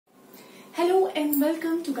and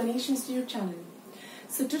welcome to Ganesh Institute channel.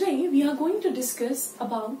 So today we are going to discuss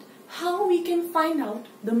about how we can find out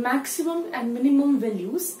the maximum and minimum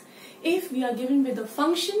values if we are given with a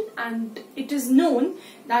function and it is known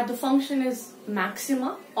that the function is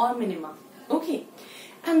maxima or minima. Okay,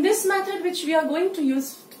 and this method which we are going to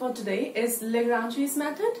use for today is Lagrange's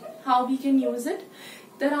method. How we can use it?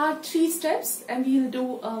 There are 3 steps and we will do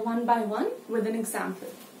one by one with an example.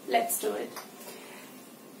 Let's do it.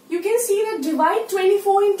 You can see that divide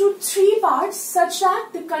 24 into 3 parts such that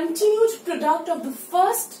the continued product of the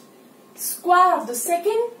first square of the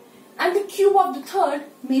second and the cube of the third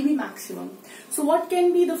may be maximum. So what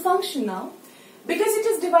can be the function now? Because it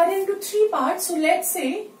is divided into 3 parts, so let's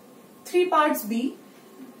say 3 parts be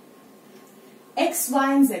x,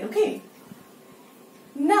 y and z, okay?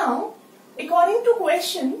 Now, according to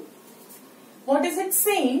question, what is it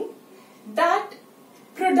saying? That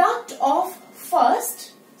product of first,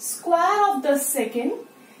 square of the second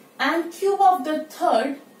and cube of the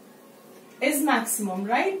third is maximum,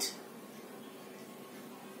 right?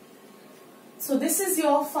 So this is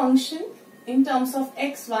your function in terms of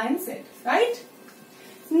x, y and z, right?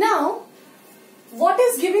 Now, what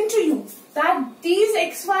is given to you? That these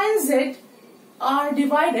x, y and z are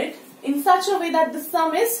divided in such a way that the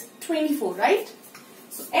sum is 24, right?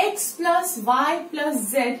 So x plus y plus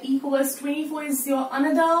z equals 24 is your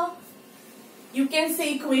another, you can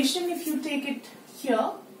say, equation if you take it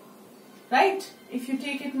here, right? If you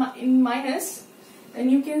take it in minus, then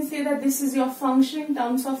you can say that this is your function in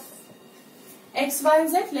terms of x, y and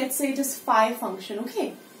z. Let's say it is phi function,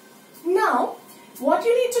 okay? Now, what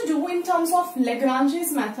you need to do in terms of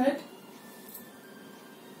Lagrange's method,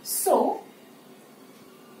 so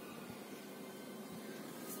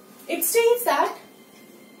it states that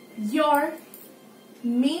your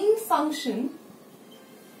main function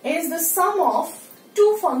is the sum of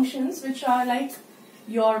 2 functions which are like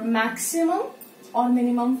your maximum or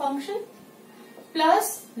minimum function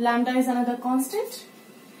plus lambda is another constant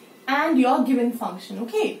and your given function,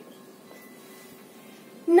 okay?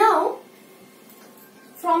 Now,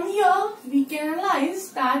 from here we can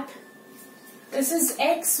analyze that this is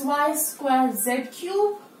x, y square z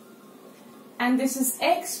cube and this is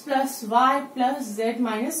x plus y plus z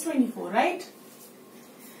minus 24, right?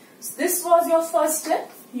 So this was your first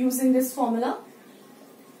step using this formula.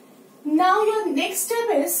 Now your next step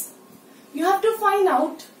is you have to find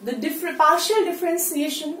out the partial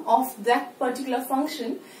differentiation of that particular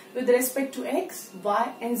function with respect to x,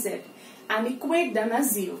 y and z and equate them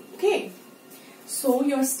as 0, okay? So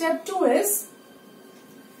your step 2 is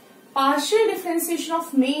partial differentiation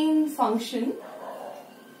of main function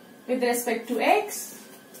with respect to x,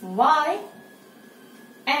 y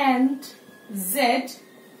and z,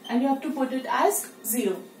 and you have to put it as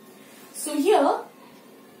 0. So here,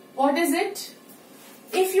 what is it?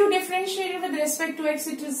 If you differentiate it with respect to x,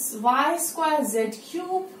 it is y square z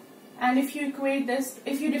cube, and if you equate this,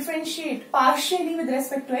 if you differentiate partially with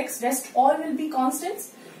respect to x, rest all will be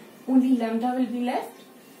constants, only lambda will be left.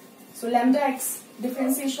 So lambda x,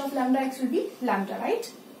 differentiation of lambda x will be lambda,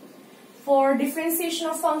 right? For differentiation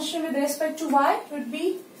of function with respect to y, it would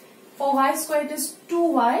be, for y square it is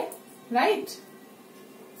 2y, right?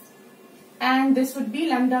 And this would be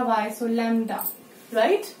lambda y, so lambda,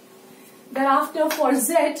 right? Thereafter for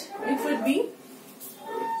z, it would be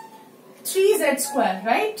 3z square,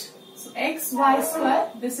 right? So x, y square,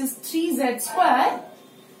 this is 3z square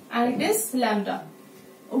and it is lambda,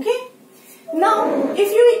 okay? Now,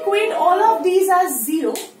 if you equate all of these as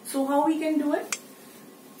 0, so how we can do it?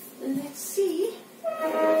 Let's see.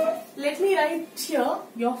 Let me write here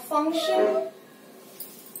your function.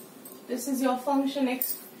 This is your function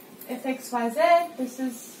x, fx, y, z. This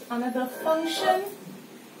is another function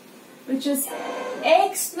which is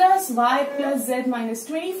x plus y plus z minus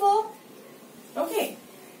 24. Okay.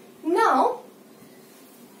 Now,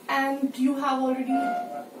 and you have already,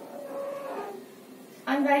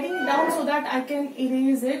 I'm writing it down so that I can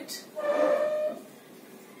erase it.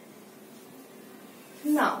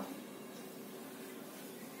 Now,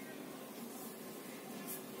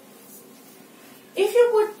 if you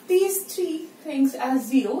put these 3 things as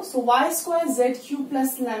 0, so y square z cube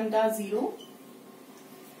plus lambda 0,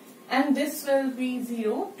 and this will be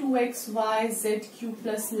 0, 2xy z cube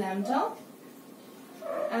plus lambda,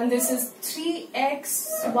 and this is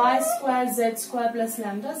 3x y square z square plus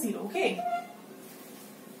lambda 0, okay?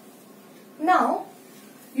 Now,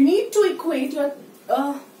 you need to equate your,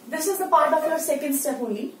 this is the part of your second step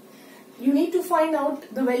only. You need to find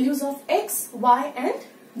out the values of x, y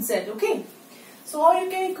and z, okay? So how you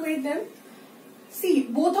can equate them? See,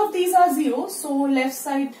 both of these are 0, so left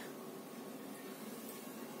side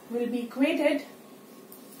will be equated,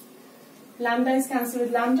 lambda is cancelled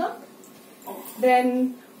with lambda,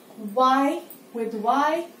 then y with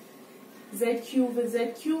y, z cube with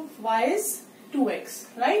z cube, y is 2x,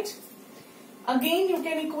 right? Again you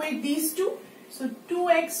can equate these two. So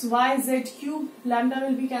 2x y z cube, lambda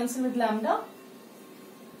will be cancelled with lambda.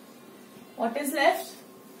 What is left?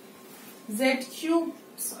 Z cube,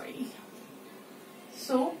 sorry.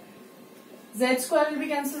 So z square will be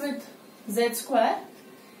cancelled with z square,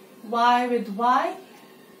 y with y,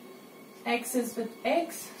 x is with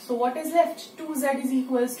x. So what is left? 2z is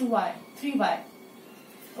equals to y, 3y.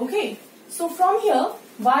 Okay, so from here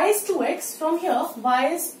y is 2x, from here y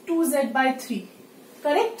is 2z by 3.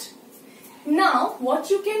 Correct? Now what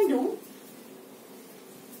you can do,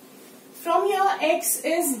 from here x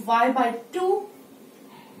is y by 2,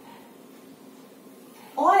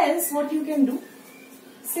 or else what you can do,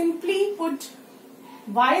 simply put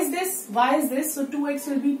y is this, so 2x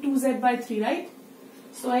will be 2z by 3, right?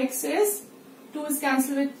 So x is, 2 is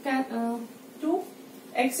cancelled with 2,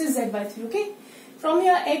 x is z by 3, okay? From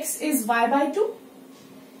here x is y by 2.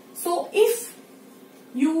 So if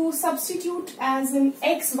you substitute as in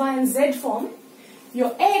x, y and z form,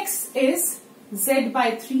 your x is z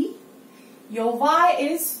by 3, your y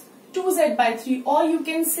is 2z by 3, or you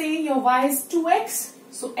can say your y is 2x,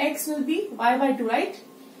 so x will be y by 2, right?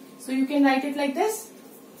 So you can write it like this.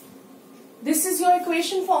 This is your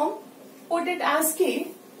equation form. Put it as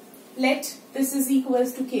k. Let this is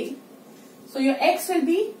equals to k. So your x will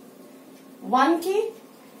be 1k,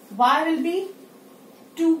 y will be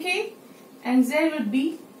 2k, and z would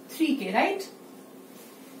be 3k, right?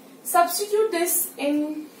 Substitute this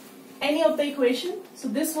in any of the equation. So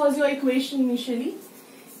this was your equation initially.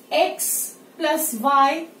 X plus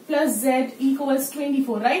y plus z equals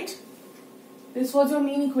 24, right? This was your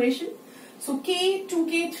main equation. So k,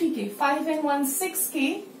 2k, 3k, 5 and 1,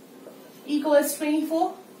 6k equals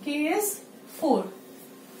 24, k is 4.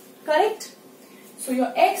 Correct? So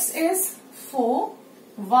your x is 4,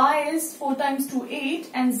 y is 4 times 2, 8,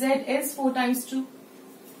 and z is 4 times 3,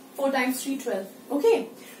 12. Okay?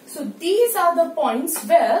 So these are the points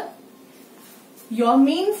where your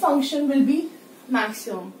main function will be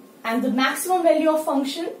maximum. And the maximum value of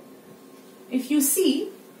function, if you see,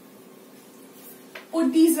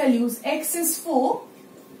 put these values, x is 4,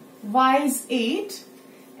 y is 8,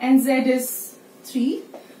 and z is 3.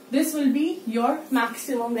 This will be your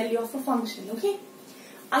maximum value of a function, okay?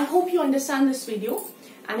 I hope you understand this video,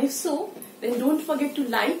 and if so, then don't forget to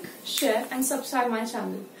like, share and subscribe my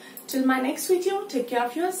channel. Till my next video, take care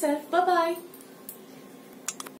of yourself. Bye-bye.